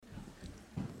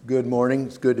Good morning.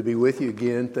 It's good to be with you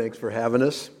again. Thanks for having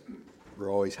us.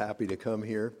 We're always happy to come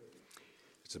here.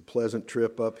 It's a pleasant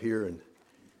trip up here and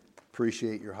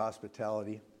appreciate your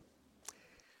hospitality.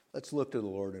 Let's look to the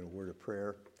Lord in a word of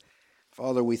prayer.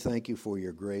 Father, we thank you for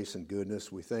your grace and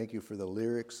goodness. We thank you for the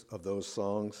lyrics of those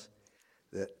songs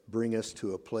that bring us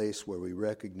to a place where we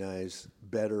recognize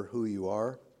better who you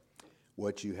are,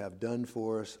 what you have done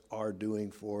for us, are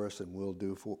doing for us, and will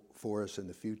do for us in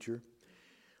the future.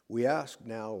 We ask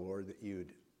now, Lord, that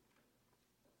you'd,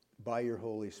 by your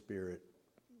Holy Spirit,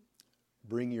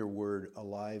 bring your word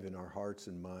alive in our hearts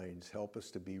and minds. Help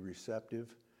us to be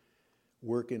receptive,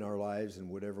 work in our lives in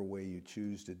whatever way you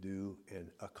choose to do, and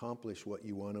accomplish what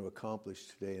you want to accomplish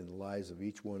today in the lives of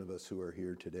each one of us who are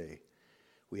here today.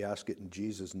 We ask it in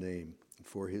Jesus' name, and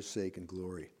for his sake and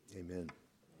glory. Amen.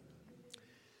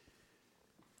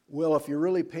 Well, if you're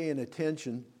really paying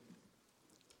attention,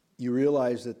 you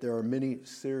realize that there are many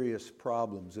serious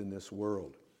problems in this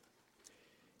world.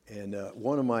 And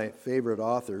one of my favorite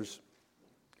authors,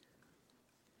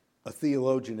 a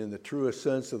theologian in the truest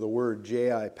sense of the word,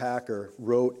 J.I. Packer,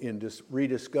 wrote in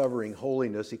Rediscovering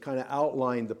Holiness. He kind of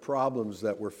outlined the problems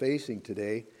that we're facing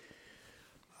today.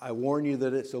 I warn you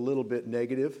that it's a little bit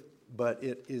negative, but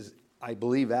it is, I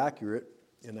believe, accurate,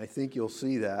 and I think you'll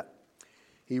see that.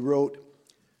 He wrote,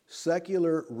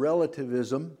 "Secular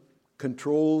relativism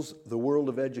controls the world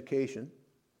of education.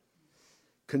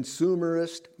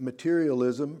 Consumerist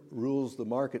materialism rules the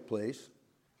marketplace.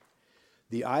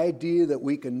 The idea that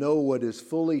we can know what is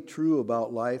fully true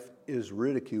about life is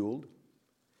ridiculed.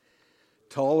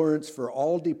 Tolerance for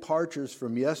all departures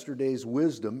from yesterday's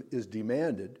wisdom is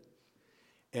demanded,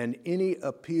 and any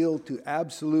appeal to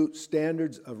absolute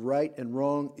standards of right and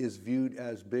wrong is viewed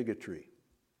as bigotry."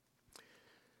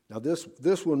 Now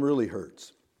this one really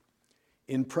hurts.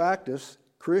 In practice,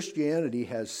 Christianity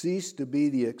has ceased to be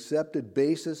the accepted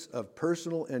basis of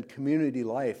personal and community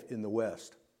life in the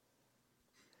West.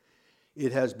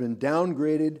 It has been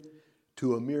downgraded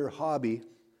to a mere hobby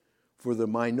for the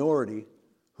minority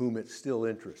whom it still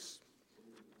interests.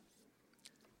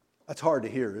 That's hard to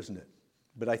hear, isn't it?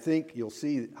 But I think you'll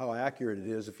see how accurate it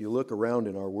is if you look around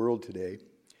in our world today.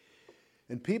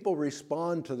 And people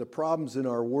respond to the problems in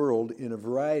our world in a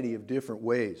variety of different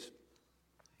ways.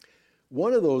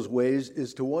 One of those ways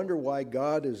is to wonder why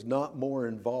God is not more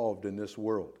involved in this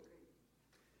world.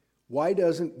 Why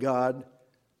doesn't God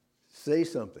say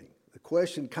something? The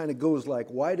question kind of goes like,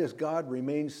 why does God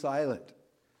remain silent?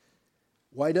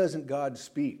 Why doesn't God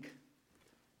speak?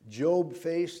 Job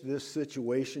faced this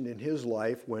situation in his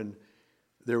life when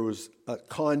there was a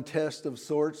contest of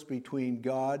sorts between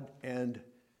God and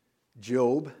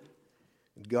Job.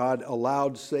 God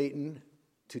allowed Satan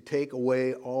to take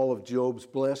away all of Job's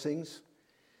blessings.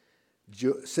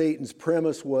 Satan's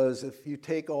premise was, if you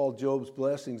take all Job's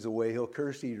blessings away, he'll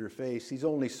curse you to your face. He's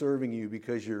only serving you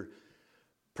because you're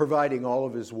providing all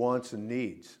of his wants and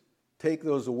needs. Take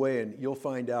those away and you'll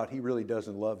find out he really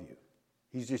doesn't love you.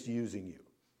 He's just using you.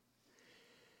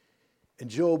 And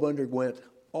Job underwent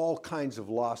all kinds of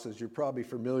losses. You're probably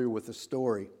familiar with the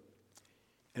story.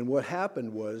 And what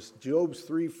happened was Job's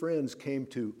three friends came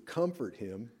to comfort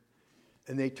him,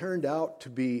 and they turned out to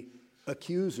be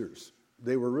accusers.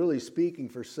 They were really speaking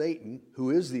for Satan,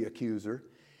 who is the accuser,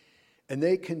 and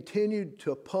they continued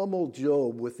to pummel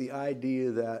Job with the idea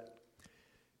that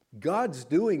God's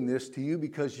doing this to you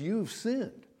because you've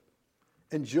sinned.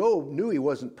 And Job knew he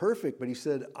wasn't perfect, but he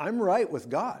said, I'm right with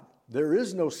God. There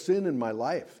is no sin in my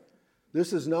life.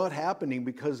 This is not happening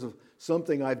because of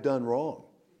something I've done wrong.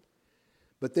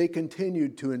 But they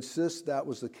continued to insist that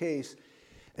was the case.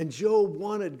 And Job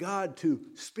wanted God to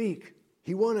speak.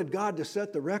 He wanted God to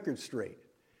set the record straight.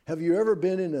 Have you ever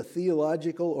been in a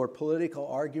theological or political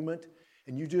argument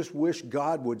and you just wish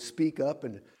God would speak up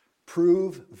and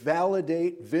prove,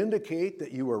 validate, vindicate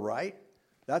that you were right?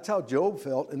 That's how Job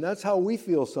felt, and that's how we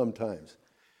feel sometimes.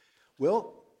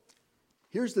 Well,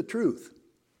 here's the truth.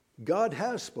 God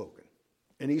has spoken,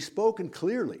 and he's spoken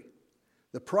clearly.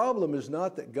 The problem is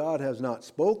not that God has not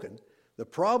spoken. The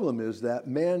problem is that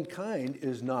mankind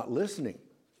is not listening.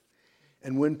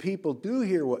 And when people do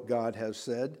hear what God has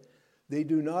said, they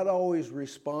do not always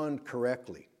respond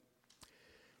correctly.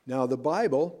 Now, the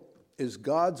Bible is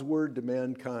God's word to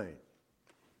mankind.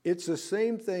 It's the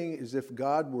same thing as if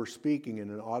God were speaking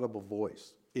in an audible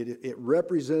voice. It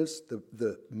represents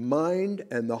the mind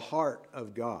and the heart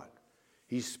of God.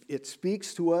 It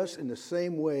speaks to us in the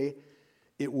same way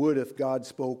it would if God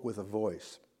spoke with a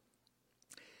voice.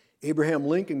 Abraham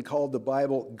Lincoln called the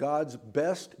Bible God's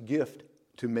best gift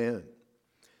to man.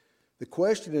 The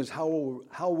question is, how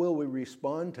will we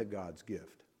respond to God's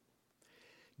gift?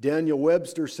 Daniel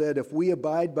Webster said, if we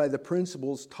abide by the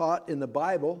principles taught in the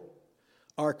Bible,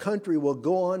 our country will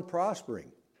go on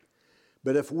prospering.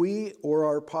 But if we or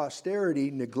our posterity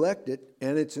neglect it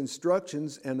and its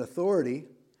instructions and authority,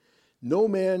 no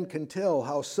man can tell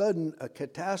how sudden a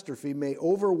catastrophe may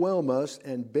overwhelm us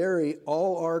and bury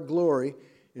all our glory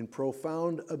in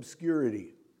profound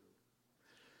obscurity.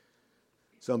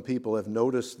 Some people have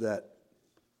noticed that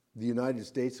the United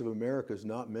States of America is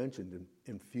not mentioned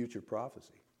in future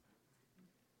prophecy.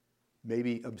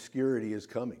 Maybe obscurity is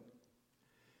coming.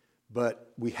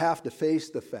 But we have to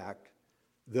face the fact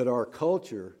that our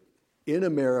culture in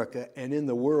America and in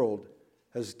the world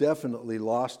has definitely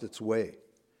lost its way.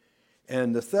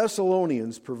 And the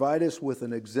Thessalonians provide us with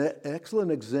an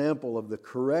excellent example of the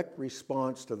correct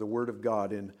response to the Word of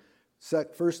God in 1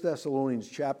 Thessalonians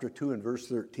chapter 2 and verse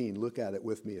 13. Look at it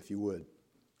with me if you would.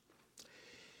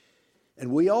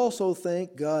 And we also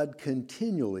thank God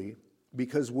continually,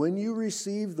 because when you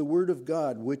received the Word of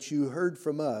God, which you heard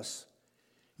from us,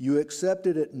 you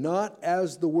accepted it not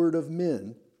as the word of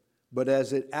men, but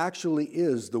as it actually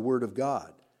is the Word of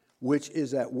God, which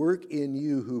is at work in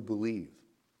you who believe.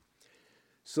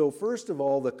 So first of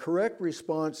all, the correct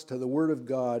response to the Word of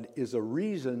God is a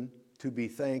reason to be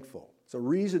thankful. It's a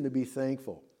reason to be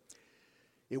thankful.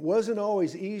 It wasn't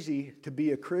always easy to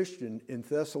be a Christian in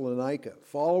Thessalonica.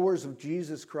 Followers of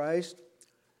Jesus Christ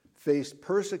faced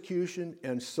persecution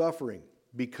and suffering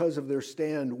because of their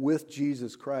stand with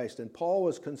Jesus Christ. And Paul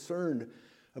was concerned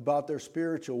about their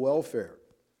spiritual welfare.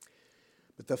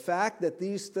 But the fact that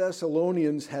these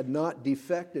Thessalonians had not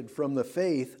defected from the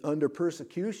faith under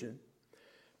persecution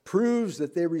proves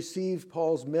that they received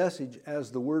Paul's message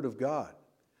as the Word of God.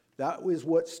 That was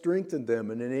what strengthened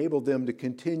them and enabled them to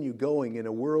continue going in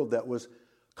a world that was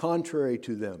contrary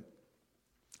to them.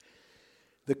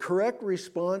 The correct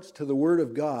response to the Word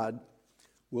of God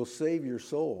will save your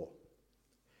soul.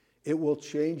 It will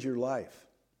change your life.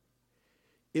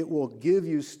 It will give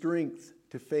you strength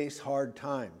to face hard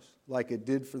times, like it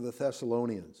did for the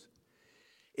Thessalonians.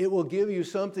 It will give you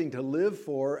something to live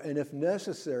for, and if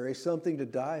necessary, something to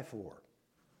die for.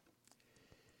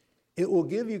 It will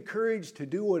give you courage to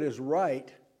do what is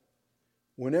right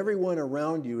when everyone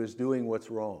around you is doing what's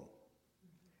wrong.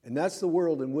 And that's the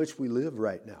world in which we live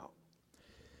right now.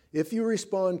 If you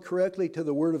respond correctly to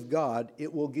the Word of God,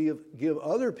 it will give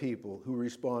other people who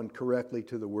respond correctly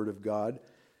to the Word of God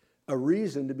a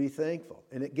reason to be thankful.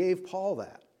 And it gave Paul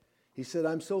that. He said,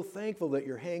 I'm so thankful that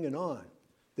you're hanging on,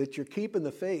 that you're keeping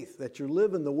the faith, that you're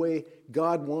living the way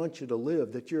God wants you to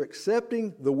live, that you're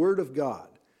accepting the Word of God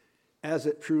as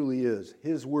it truly is,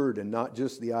 His Word and not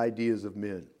just the ideas of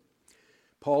men.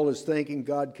 Paul is thanking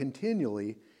God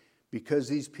continually because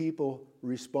these people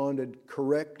responded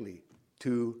correctly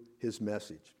to his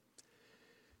message.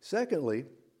 Secondly,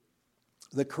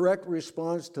 the correct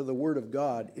response to the Word of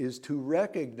God is to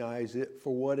recognize it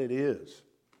for what it is.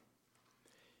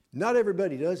 Not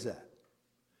everybody does that.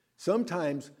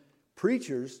 Sometimes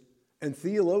preachers and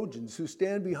theologians who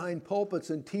stand behind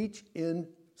pulpits and teach in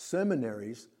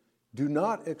seminaries do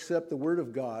not accept the Word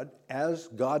of God as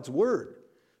God's Word.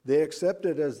 They accept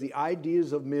it as the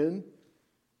ideas of men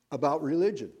about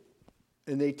religion,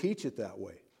 and they teach it that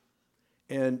way.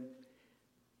 And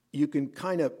you can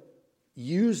kind of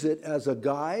use it as a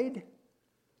guide,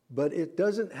 but it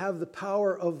doesn't have the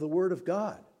power of the Word of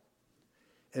God.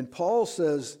 And Paul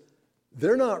says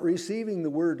they're not receiving the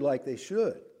Word like they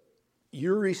should.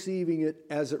 You're receiving it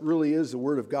as it really is the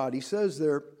Word of God. He says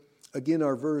there, again,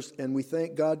 our verse, and we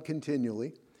thank God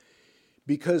continually,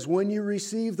 because when you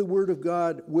received the Word of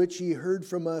God, which ye heard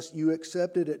from us, you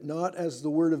accepted it not as the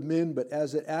word of men, but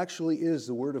as it actually is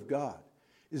the Word of God.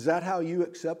 Is that how you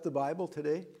accept the Bible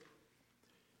today?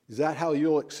 Is that how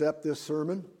you'll accept this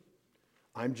sermon?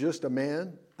 I'm just a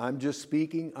man. I'm just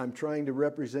speaking. I'm trying to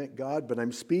represent God, but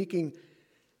I'm speaking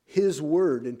His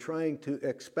Word and trying to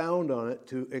expound on it,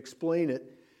 to explain it,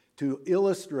 to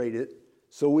illustrate it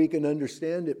so we can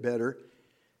understand it better.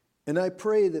 And I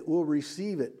pray that we'll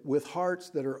receive it with hearts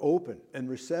that are open and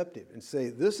receptive and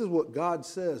say, this is what God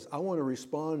says. I want to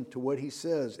respond to what He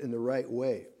says in the right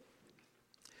way.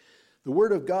 The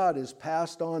Word of God is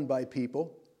passed on by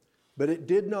people, but it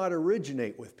did not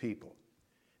originate with people.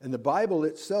 And the Bible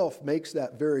itself makes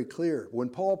that very clear. When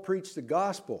Paul preached the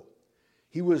gospel,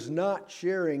 he was not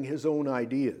sharing his own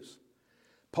ideas.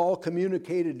 Paul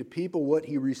communicated to people what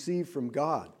he received from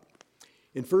God.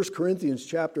 In 1 Corinthians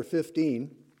chapter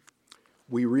 15,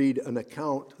 we read an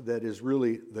account that is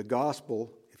really the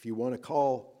gospel, if you want to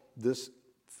call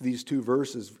these two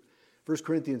verses. 1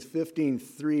 Corinthians 15,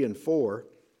 3 and 4.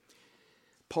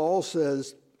 Paul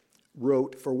says,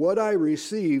 wrote, "For what I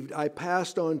received, I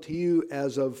passed on to you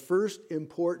as of first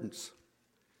importance,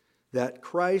 that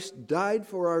Christ died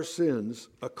for our sins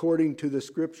according to the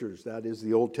Scriptures," that is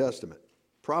the Old Testament,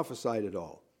 prophesied it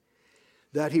all,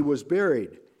 "that he was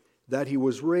buried, that he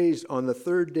was raised on the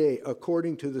third day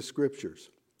according to the Scriptures."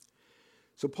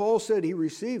 So Paul said he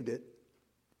received it.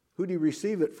 Who did he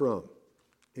receive it from?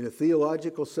 In a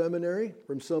theological seminary?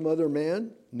 From some other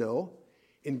man? No.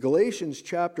 In Galatians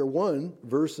chapter 1,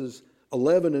 verses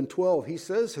 11 and 12, he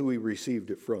says who he received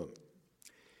it from.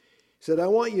 He said, "I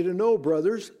want you to know,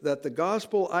 brothers, that the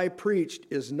gospel I preached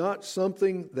is not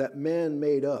something that man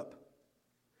made up.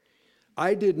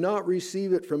 I did not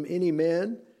receive it from any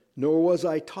man, nor was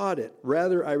I taught it.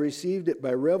 Rather, I received it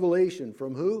by revelation."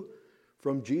 From who?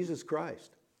 From Jesus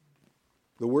Christ,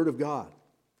 the Word of God.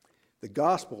 The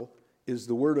gospel is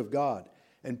the Word of God.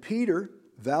 And Peter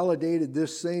validated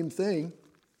this same thing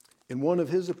in one of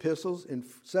his epistles in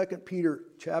 2 Peter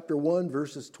chapter 1,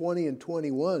 verses 20 and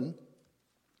 21.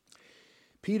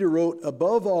 Peter wrote,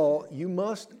 "Above all, you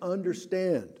must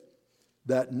understand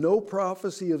that no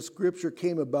prophecy of Scripture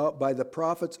came about by the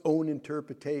prophet's own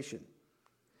interpretation.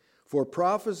 For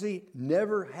prophecy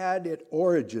never had its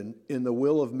origin in the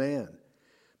will of man,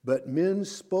 but men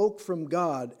spoke from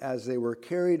God as they were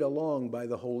carried along by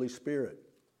the Holy Spirit."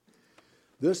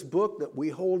 This book that we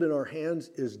hold in our hands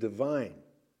is divine.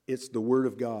 It's the Word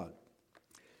of God.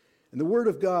 And the Word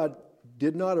of God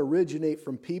did not originate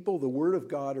from people. The Word of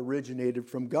God originated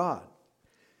from God.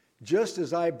 Just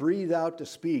as I breathe out to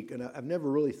speak, and I've never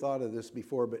really thought of this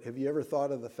before, but have you ever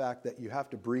thought of the fact that you have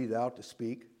to breathe out to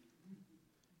speak?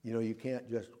 You know, you can't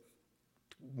just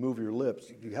move your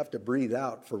lips. You have to breathe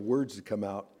out for words to come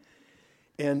out.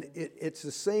 And it's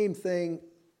the same thing.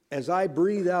 As I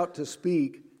breathe out to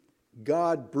speak,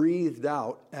 God breathed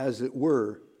out, as it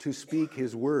were, to speak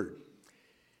His word.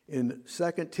 In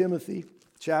 2 Timothy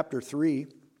chapter 3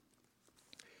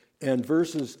 and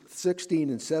verses 16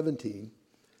 and 17,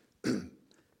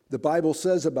 the Bible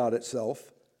says about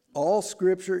itself, "All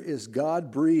Scripture is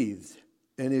God-breathed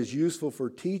and is useful for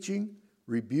teaching,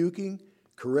 rebuking,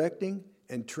 correcting,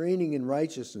 and training in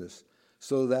righteousness,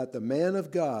 so that the man of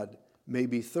God may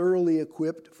be thoroughly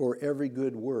equipped for every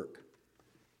good work."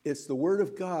 It's the Word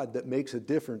of God that makes a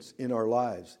difference in our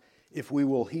lives if we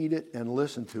will heed it and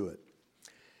listen to it.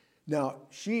 Now,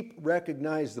 sheep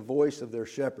recognize the voice of their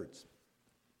shepherds.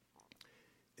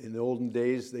 In the olden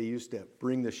days, they used to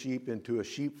bring the sheep into a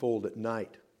sheepfold at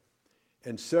night,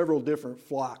 and several different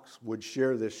flocks would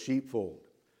share this sheepfold.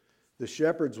 The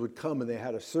shepherds would come, and they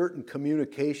had a certain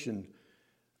communication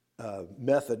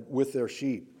method with their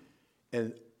sheep,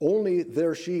 and only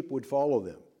their sheep would follow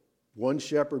them. One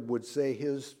shepherd would say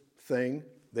his thing,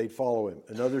 they'd follow him.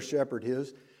 Another shepherd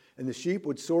his, and the sheep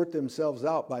would sort themselves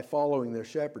out by following their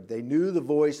shepherd. They knew the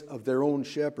voice of their own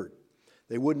shepherd.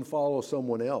 They wouldn't follow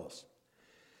someone else.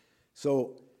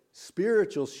 So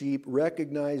spiritual sheep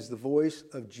recognize the voice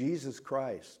of Jesus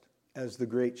Christ as the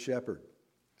great shepherd.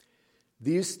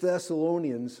 These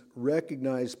Thessalonians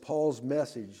recognize Paul's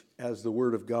message as the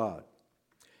Word of God.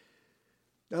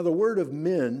 Now, the words of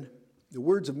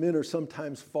men are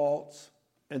sometimes false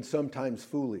and sometimes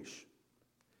foolish.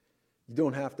 You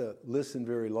don't have to listen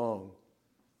very long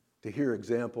to hear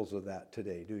examples of that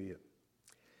today, do you?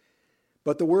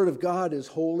 But the Word of God is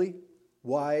holy,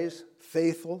 wise,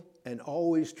 faithful, and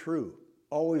always true,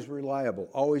 always reliable,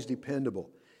 always dependable.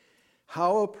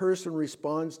 How a person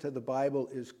responds to the Bible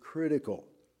is critical.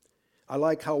 I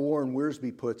like how Warren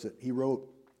Wiersbe puts it. He wrote,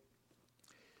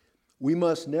 "We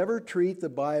must never treat the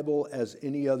Bible as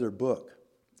any other book,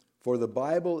 for the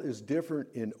Bible is different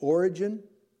in origin,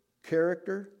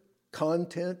 character,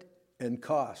 content, and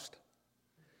cost.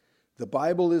 The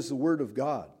Bible is the Word of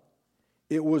God.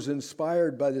 It was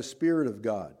inspired by the Spirit of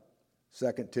God,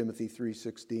 2 Timothy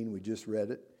 3:16, we just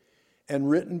read it, and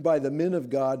written by the men of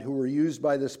God who were used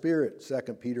by the Spirit,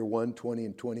 2 Peter 1:20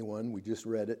 and 21, we just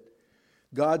read it.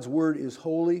 God's Word is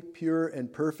holy, pure,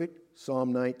 and perfect,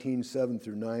 Psalm 19:7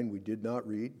 through 9, we did not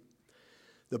read.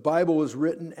 The Bible was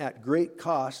written at great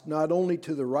cost, not only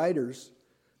to the writers,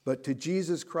 but to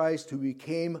Jesus Christ, who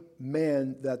became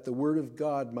man, that the Word of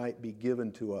God might be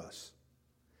given to us."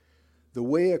 The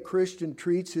way a Christian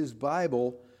treats his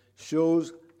Bible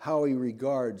shows how he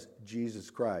regards Jesus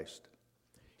Christ.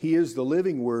 He is the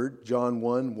living Word, John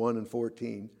 1:1 and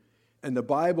 14, and the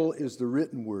Bible is the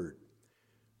written Word.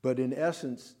 But in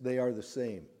essence, they are the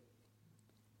same.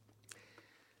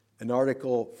 An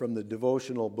article from the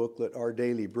devotional booklet, Our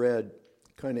Daily Bread,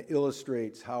 kind of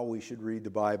illustrates how we should read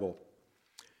the Bible.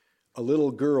 A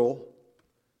little girl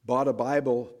bought a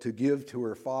Bible to give to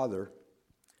her father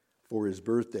for his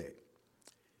birthday.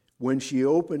 When she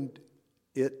opened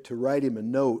it to write him a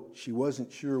note, she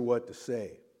wasn't sure what to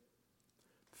say.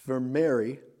 For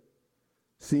Mary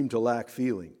seemed to lack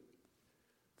feeling.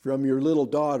 From your little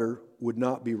daughter would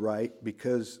not be right,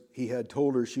 because he had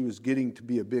told her she was getting to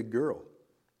be a big girl.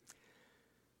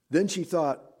 Then she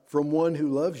thought, from one who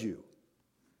loves you.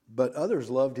 But others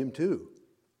loved him too.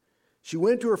 She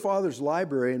went to her father's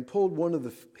library and pulled one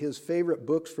of his favorite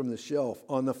books from the shelf.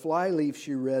 On the flyleaf,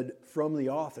 she read, "From the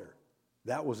author."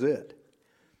 That was it.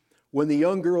 When the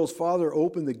young girl's father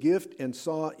opened the gift and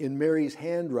saw in Mary's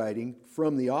handwriting,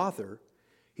 "From the author,"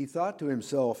 he thought to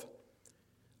himself,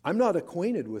 "I'm not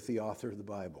acquainted with the author of the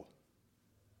Bible."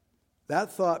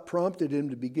 That thought prompted him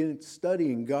to begin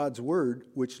studying God's word,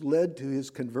 which led to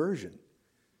his conversion.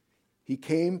 He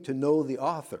came to know the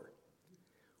author.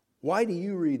 Why do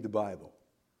you read the Bible?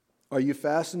 Are you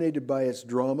fascinated by its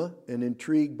drama and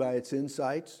intrigued by its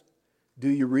insights? Do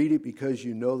you read it because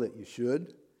you know that you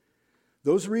should?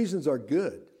 Those reasons are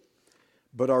good,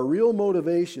 but our real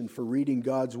motivation for reading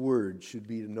God's word should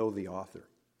be to know the author.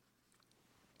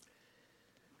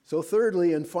 So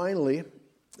thirdly and finally,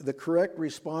 the correct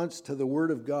response to the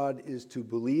word of God is to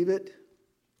believe it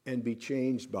and be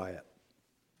changed by it.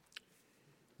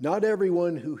 Not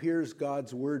everyone who hears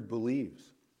God's word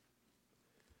believes.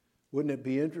 Wouldn't it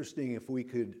be interesting if we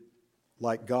could,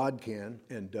 like God can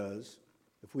and does,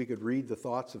 if we could read the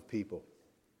thoughts of people?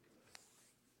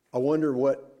 I wonder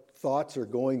what thoughts are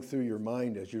going through your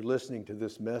mind as you're listening to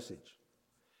this message.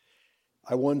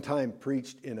 I one time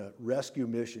preached in a rescue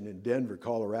mission in Denver,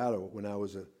 Colorado, when I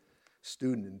was a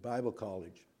student in Bible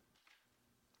college.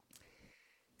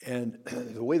 And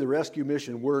the way the rescue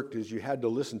mission worked is you had to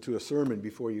listen to a sermon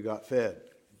before you got fed.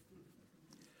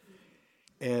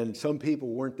 And some people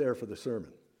weren't there for the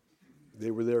sermon. They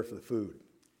were there for the food.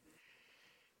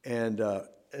 And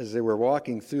as they were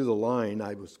walking through the line,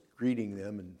 I was greeting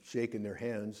them and shaking their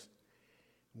hands.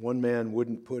 One man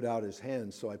wouldn't put out his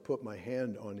hand, so I put my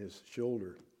hand on his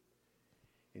shoulder.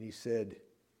 And he said,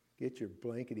 "Get your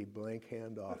blankety blank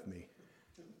hand off me."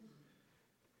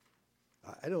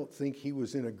 I don't think he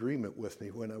was in agreement with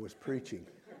me when I was preaching.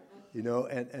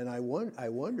 And I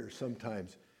wonder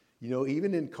sometimes,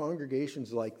 even in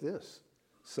congregations like this,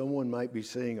 someone might be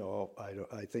saying, "Oh,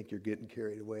 I think you're getting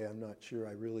carried away. I'm not sure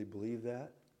I really believe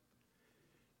that."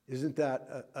 Isn't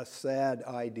that a sad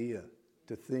idea,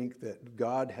 to think that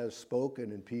God has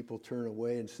spoken and people turn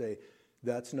away and say,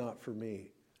 "That's not for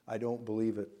me. I don't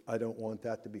believe it. I don't want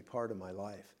that to be part of my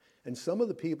life." And some of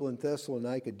the people in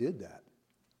Thessalonica did that.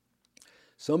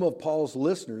 Some of Paul's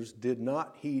listeners did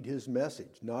not heed his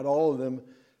message. Not all of them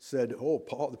said, "Oh,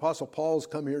 the Apostle Paul's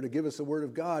come here to give us the word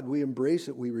of God. We embrace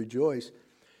it. We rejoice."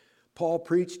 Paul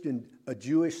preached in a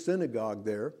Jewish synagogue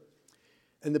there,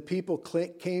 and the people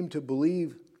claimed to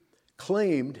believe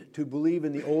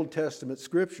in the Old Testament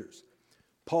scriptures.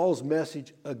 Paul's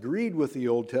message agreed with the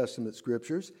Old Testament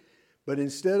scriptures, but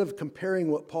instead of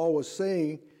comparing what Paul was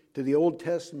saying to the Old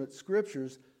Testament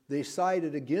scriptures, they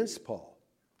sided against Paul.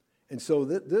 And so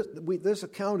this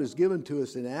account is given to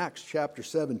us in Acts chapter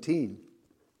 17,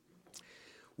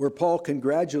 where Paul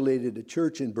congratulated a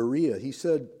church in Berea. He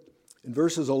said in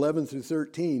verses 11 through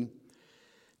 13,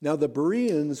 "Now the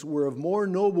Bereans were of more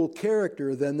noble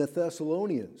character than the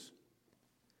Thessalonians,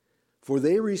 for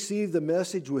they received the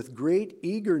message with great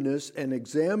eagerness and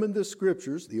examined the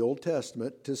scriptures," the Old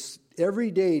Testament, every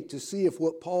day to see if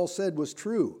what Paul said was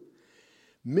true.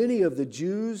 Many of the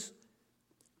Jews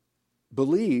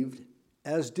believed,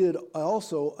 as did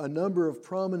also a number of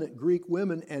prominent Greek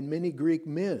women and many Greek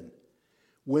men.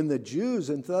 When the Jews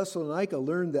in Thessalonica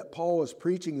learned that Paul was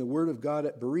preaching the word of God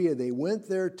at Berea, they went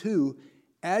there too,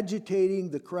 agitating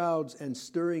the crowds and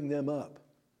stirring them up.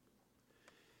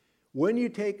 When you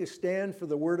take a stand for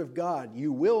the word of God,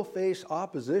 you will face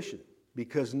opposition,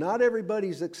 because not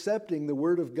everybody's accepting the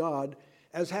word of God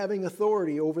as having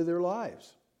authority over their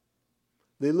lives.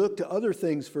 They look to other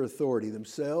things for authority,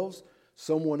 themselves,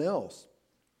 someone else.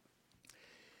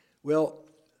 Well,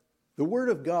 the word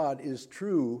of God is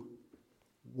true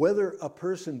whether a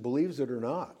person believes it or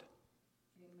not.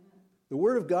 Amen. The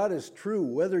word of God is true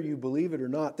whether you believe it or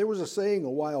not. There was a saying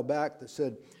a while back that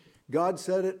said, "God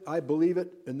said it, I believe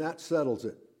it, and that settles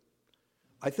it."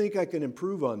 I think I can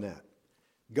improve on that.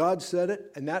 God said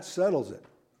it, and that settles it,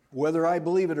 whether I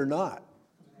believe it or not.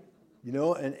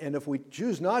 And if we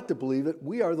choose not to believe it,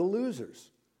 we are the losers.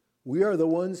 We are the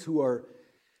ones who are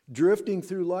drifting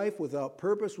through life without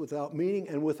purpose, without meaning,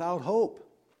 and without hope.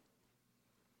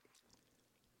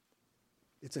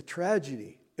 It's a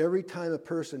tragedy every time a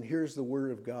person hears the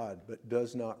word of God but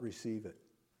does not receive it.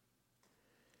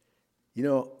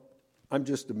 I'm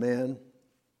just a man.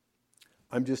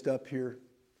 I'm just up here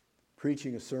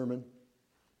preaching a sermon.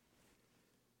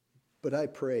 But I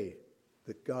pray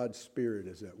that God's Spirit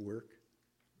is at work.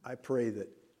 I pray that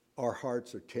our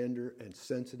hearts are tender and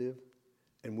sensitive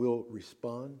and will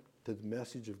respond to the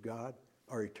message of God.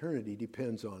 Our eternity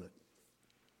depends on it.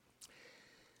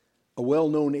 A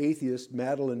well-known atheist,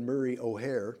 Madalyn Murray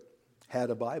O'Hair,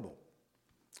 had a Bible.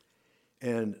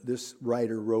 And this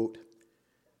writer wrote,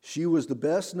 "She was the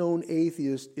best-known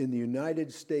atheist in the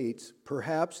United States,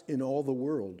 perhaps in all the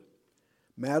world.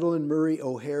 Madalyn Murray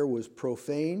O'Hair was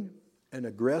profane and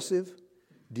aggressive,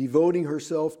 devoting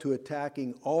herself to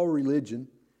attacking all religion,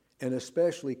 and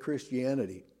especially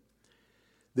Christianity.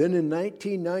 Then in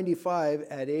 1995,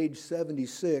 at age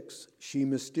 76, she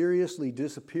mysteriously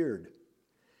disappeared.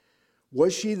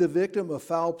 Was she the victim of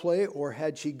foul play, or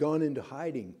had she gone into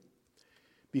hiding?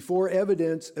 Before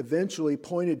evidence eventually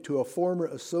pointed to a former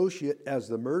associate as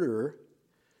the murderer,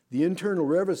 the Internal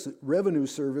Revenue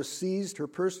Service seized her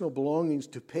personal belongings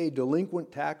to pay delinquent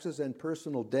taxes and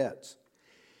personal debts.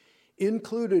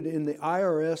 Included in the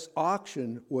IRS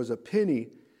auction was a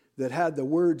penny that had the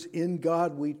words, 'In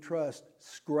God We Trust,'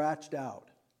 scratched out."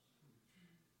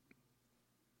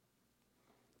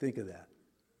 Think of that.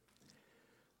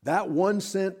 That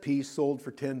 1-cent piece sold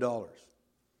for $10.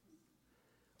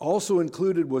 Also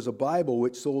included was a Bible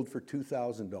which sold for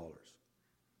 $2,000.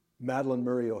 Madalyn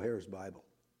Murray O'Hair's Bible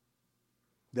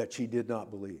that she did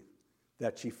not believe,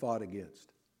 that she fought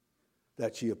against,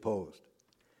 that she opposed.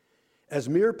 As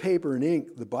mere paper and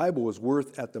ink, the Bible was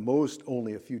worth at the most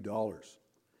only a few dollars.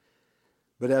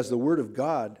 But as the Word of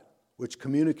God, which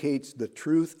communicates the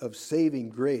truth of saving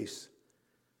grace,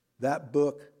 that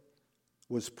book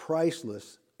was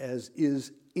priceless, as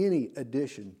is any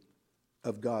edition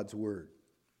of God's Word.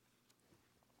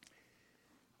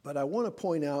 But I want to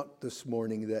point out this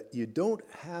morning that you don't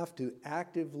have to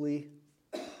actively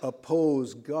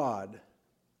oppose God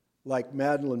like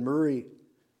Madalyn Murray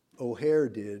O'Hair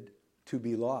did to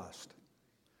be lost.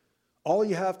 All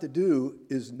you have to do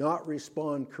is not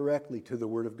respond correctly to the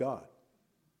Word of God.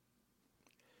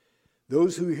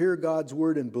 Those who hear God's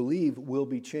Word and believe will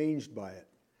be changed by it.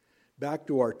 Back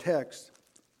to our text,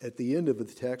 at the end of the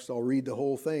text, I'll read the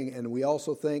whole thing. "And we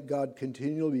also thank God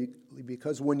continually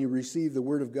because when you received the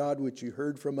Word of God which you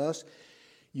heard from us,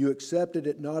 you accepted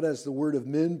it not as the word of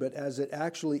men, but as it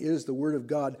actually is the Word of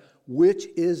God, which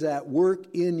is at work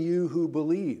in you who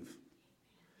believe."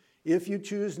 If you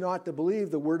choose not to believe,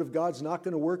 the Word of God's not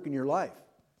going to work in your life.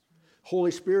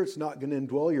 Holy Spirit's not going to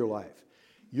indwell your life.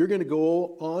 You're going to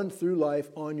go on through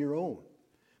life on your own.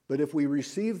 But if we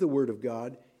receive the Word of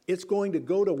God, it's going to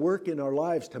go to work in our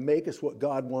lives to make us what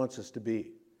God wants us to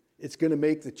be. It's going to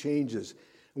make the changes.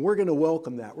 And we're going to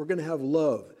welcome that. We're going to have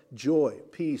love, joy,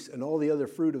 peace, and all the other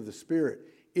fruit of the Spirit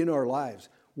in our lives,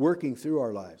 working through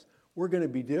our lives. We're going to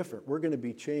be different. We're going to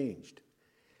be changed.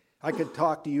 I could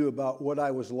talk to you about what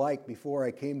I was like before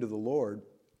I came to the Lord,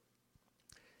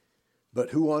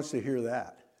 but who wants to hear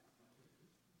that?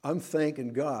 I'm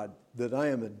thanking God that I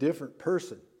am a different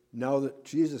person now that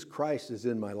Jesus Christ is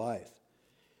in my life.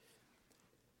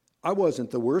 I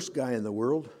wasn't the worst guy in the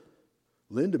world.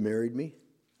 Linda married me.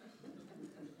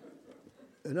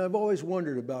 And I've always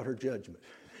wondered about her judgment.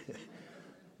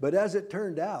 But as it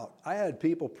turned out, I had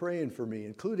people praying for me,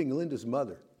 including Linda's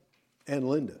mother and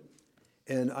Linda.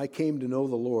 And I came to know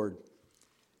the Lord,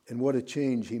 and what a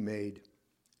change He made.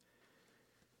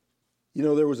 You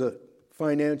know, there was a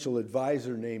financial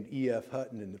advisor named E.F.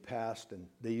 Hutton in the past, and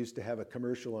they used to have a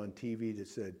commercial on TV that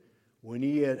said, "When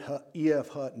E.F.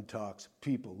 Hutton talks,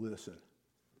 people listen."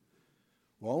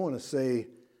 Well, I want to say,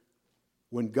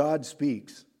 when God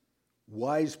speaks,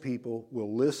 wise people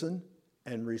will listen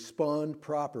and respond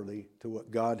properly to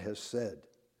what God has said.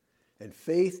 And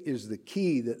faith is the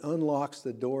key that unlocks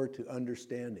the door to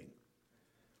understanding.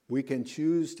 We can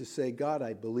choose to say, "God,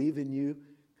 I believe in you.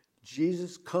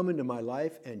 Jesus, come into my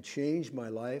life and change my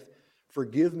life.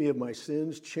 Forgive me of my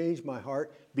sins, change my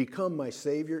heart, become my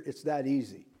Savior." It's that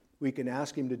easy. We can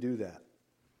ask Him to do that.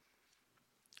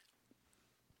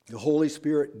 The Holy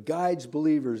Spirit guides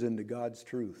believers into God's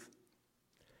truth.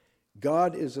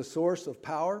 God is a source of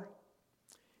power,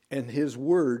 and His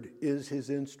Word is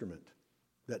His instrument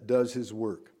that does His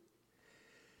work.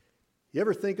 You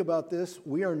ever think about this?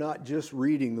 We are not just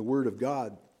reading the Word of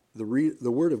God. The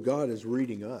Word of God is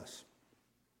reading us.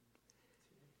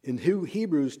 In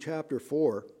Hebrews chapter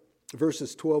 4,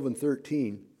 verses 12 and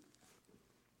 13,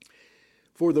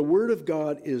 "For the Word of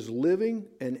God is living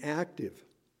and active,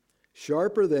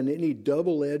 sharper than any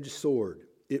double-edged sword.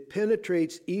 It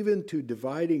penetrates even to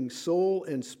dividing soul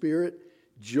and spirit,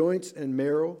 joints and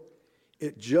marrow.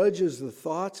 It judges the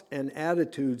thoughts and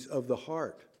attitudes of the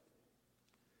heart."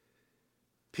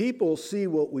 People see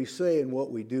what we say and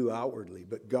what we do outwardly,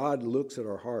 but God looks at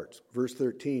our hearts. Verse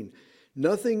 13,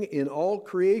 nothing in all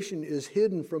creation is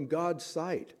hidden from God's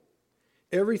sight.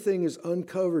 Everything is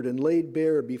uncovered and laid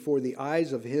bare before the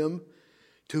eyes of Him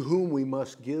to whom we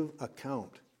must give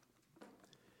account.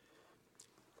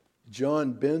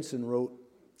 John Benson wrote,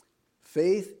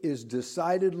 faith is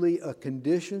decidedly a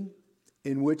condition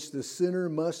in which the sinner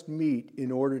must meet in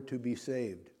order to be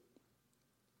saved.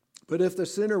 But if the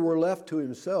sinner were left to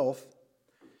himself,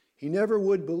 he never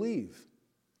would believe.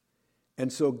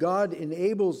 And so God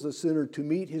enables the sinner to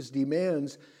meet his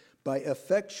demands by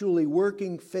effectually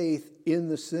working faith in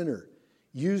the sinner,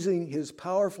 using his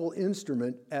powerful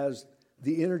instrument as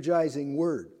the energizing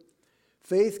word.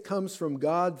 Faith comes from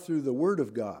God through the word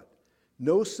of God.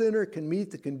 No sinner can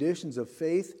meet the conditions of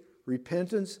faith,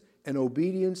 repentance, and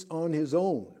obedience on his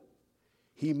own.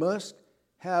 He must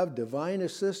have divine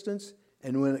assistance,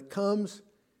 and when it comes,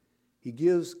 he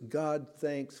gives God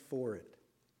thanks for it.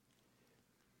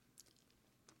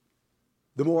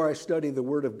 The more I study the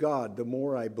Word of God, the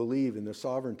more I believe in the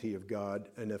sovereignty of God,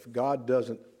 and if God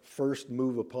doesn't first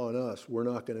move upon us, we're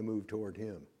not going to move toward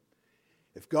Him.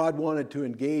 If God wanted to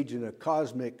engage in a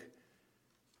cosmic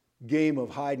game of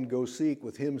hide and go seek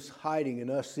with Him hiding and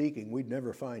us seeking, we'd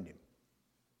never find Him.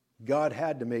 God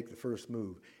had to make the first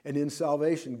move. And in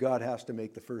salvation, God has to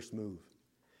make the first move.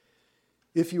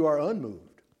 If you are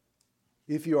unmoved,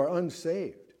 if you are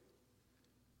unsaved,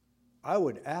 I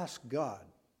would ask God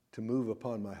to move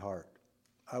upon my heart.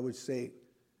 I would say,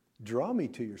 draw me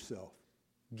to yourself.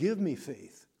 Give me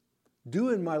faith.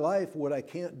 Do in my life what I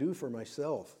can't do for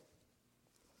myself.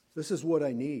 This is what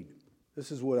I need.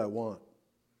 This is what I want.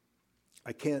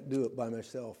 I can't do it by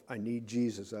myself. I need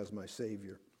Jesus as my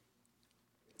Savior.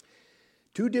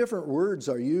 Two different words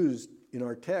are used in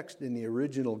our text in the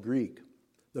original Greek.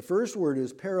 The first word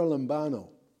is paralambano,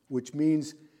 which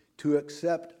means to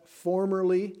accept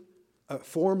formally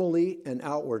and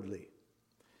outwardly.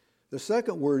 The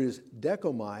second word is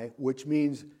dekomai, which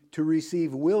means to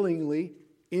receive willingly,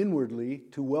 inwardly,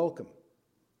 to welcome.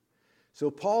 So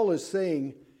Paul is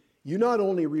saying, you not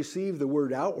only received the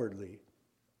word outwardly,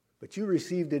 but you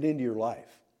received it into your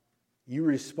life. You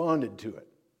responded to it.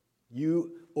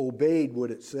 You obeyed what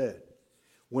it said.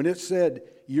 When it said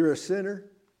you're a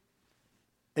sinner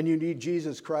and you need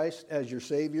Jesus Christ as your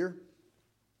Savior,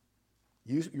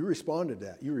 you responded to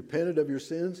that. You repented of your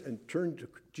sins and turned to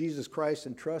Jesus Christ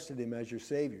and trusted Him as your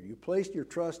Savior. You placed your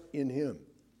trust in Him.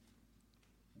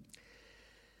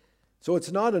 So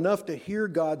it's not enough to hear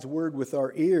God's word with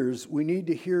our ears. We need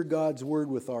to hear God's word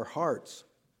with our hearts.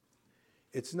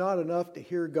 It's not enough to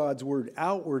hear God's word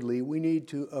outwardly. We need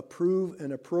to approve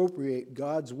and appropriate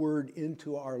God's word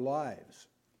into our lives.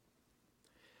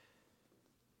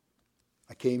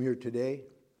 I came here today,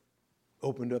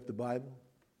 opened up the Bible,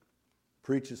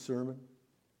 preached a sermon.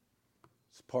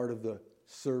 It's part of the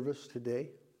service today.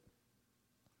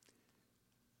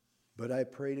 But I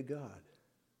pray to God,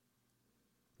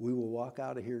 we will walk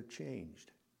out of here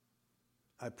changed.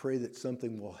 I pray that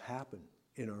something will happen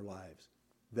in our lives.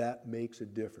 That makes a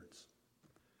difference.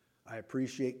 I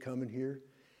appreciate coming here.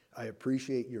 I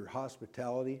appreciate your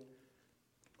hospitality.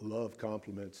 Love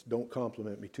compliments. Don't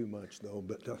compliment me too much, though.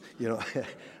 But,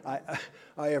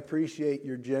 I appreciate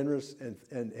your generous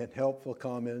and helpful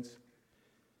comments.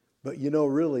 But,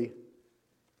 really,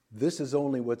 this is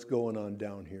only what's going on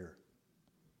down here.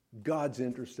 God's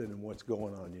interested in what's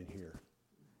going on in here.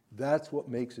 That's what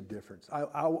makes a difference.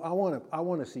 I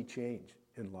want to see change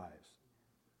in lives.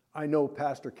 I know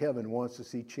Pastor Kevin wants to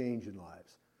see change in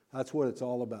lives. That's what it's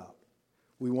all about.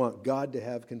 We want God to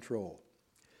have control.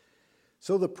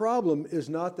 So the problem is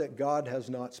not that God has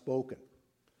not spoken.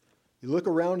 You look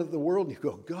around at the world and you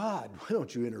go, God, why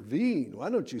don't you intervene? Why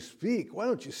don't you speak? Why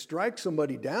don't you strike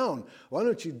somebody down? Why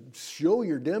don't you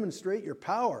demonstrate your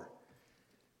power?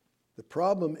 The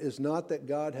problem is not that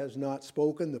God has not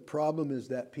spoken. The problem is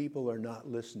that people are not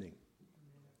listening.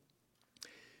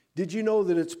 Did you know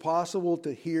that it's possible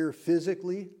to hear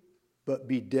physically but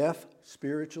be deaf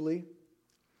spiritually?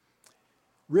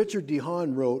 Richard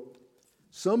DeHaan wrote,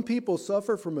 some people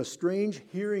suffer from a strange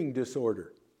hearing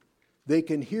disorder. They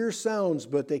can hear sounds,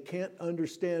 but they can't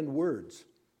understand words.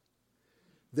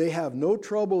 They have no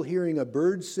trouble hearing a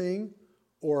bird sing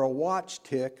or a watch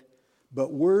tick,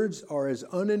 but words are as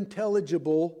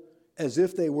unintelligible as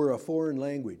if they were a foreign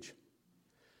language.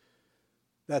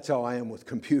 That's how I am with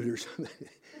computers.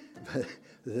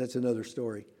 That's another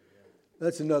story.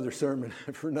 That's another sermon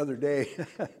for another day.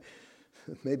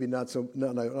 Maybe not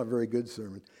a very good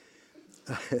sermon.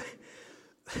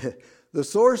 The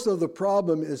source of the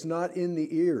problem is not in the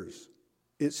ears.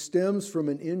 It stems from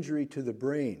an injury to the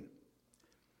brain.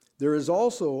 There is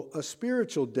also a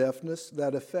spiritual deafness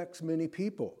that affects many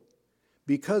people.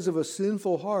 Because of a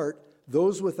sinful heart,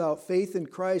 those without faith in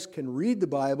Christ can read the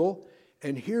Bible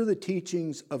and hear the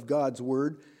teachings of God's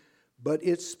Word, but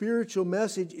its spiritual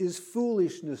message is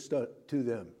foolishness to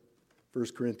them.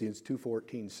 1 Corinthians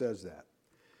 2:14 says that.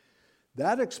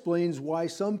 That explains why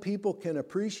some people can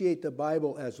appreciate the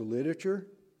Bible as literature,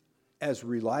 as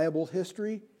reliable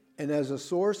history, and as a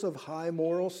source of high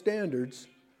moral standards,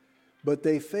 but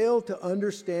they fail to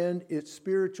understand its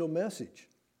spiritual message.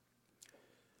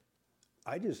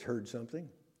 I just heard something.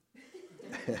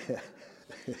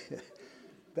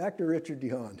 Back to Richard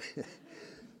Dion.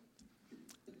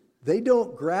 They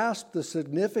don't grasp the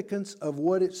significance of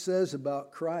what it says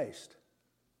about Christ.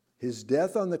 His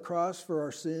death on the cross for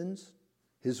our sins,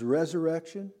 his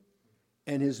resurrection,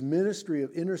 and his ministry of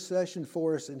intercession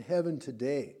for us in heaven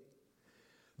today.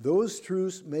 Those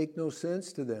truths make no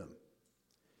sense to them.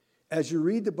 As you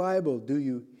read the Bible, do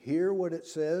you hear what it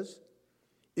says?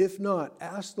 If not,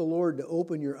 ask the Lord to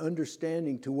open your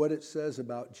understanding to what it says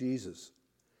about Jesus.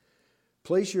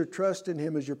 Place your trust in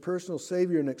him as your personal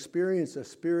Savior and experience a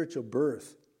spiritual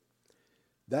birth.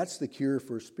 That's the cure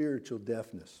for spiritual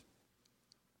deafness.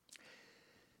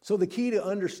 So the key to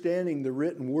understanding the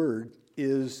written word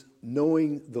is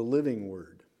knowing the living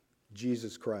word,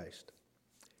 Jesus Christ.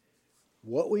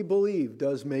 What we believe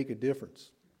does make a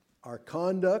difference. Our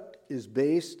conduct is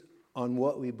based on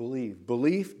what we believe.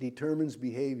 Belief determines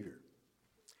behavior.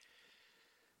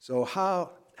 So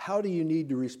how do you need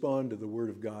to respond to the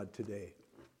Word of God today?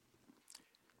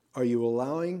 Are you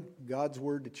allowing God's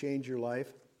Word to change your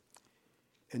life?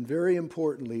 And very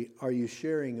importantly, are you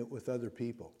sharing it with other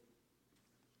people?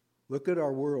 Look at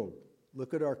our world.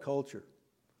 Look at our culture.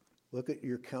 Look at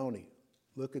your county.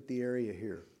 Look at the area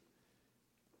here.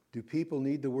 Do people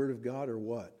need the Word of God or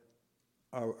what?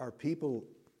 Are people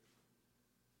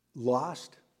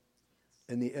lost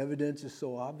and the evidence is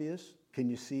so obvious? Can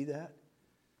you see that?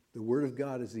 The Word of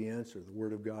God is the answer. The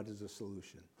Word of God is the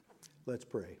solution. Let's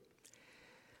pray.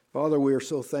 Father, we are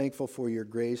so thankful for your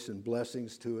grace and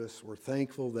blessings to us. We're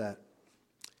thankful that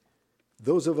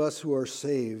those of us who are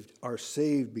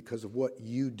saved because of what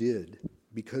you did,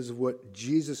 because of what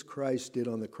Jesus Christ did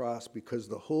on the cross, because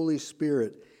the Holy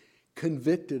Spirit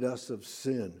convicted us of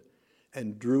sin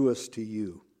and drew us to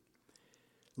you.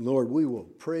 Lord, we will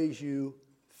praise you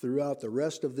throughout the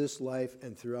rest of this life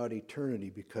and throughout eternity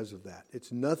because of that. It's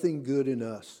nothing good in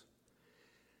us.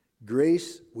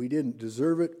 Grace, we didn't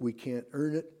deserve it, we can't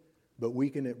earn it, but we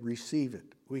can receive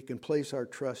it. We can place our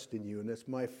trust in you, and it's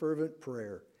my fervent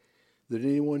prayer that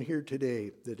anyone here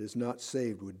today that is not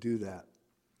saved would do that,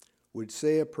 would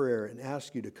say a prayer and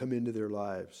ask you to come into their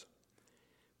lives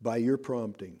by your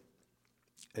prompting.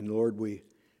 And Lord, we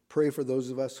pray for those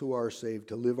of us who are saved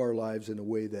to live our lives in a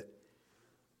way that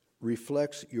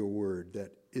reflects your word,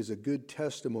 that is a good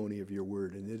testimony of your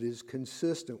word, and it is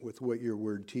consistent with what your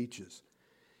word teaches,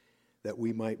 that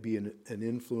we might be an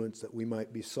influence, that we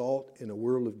might be salt in a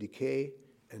world of decay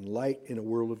and light in a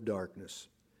world of darkness.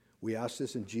 We ask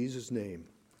this in Jesus' name.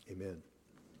 Amen.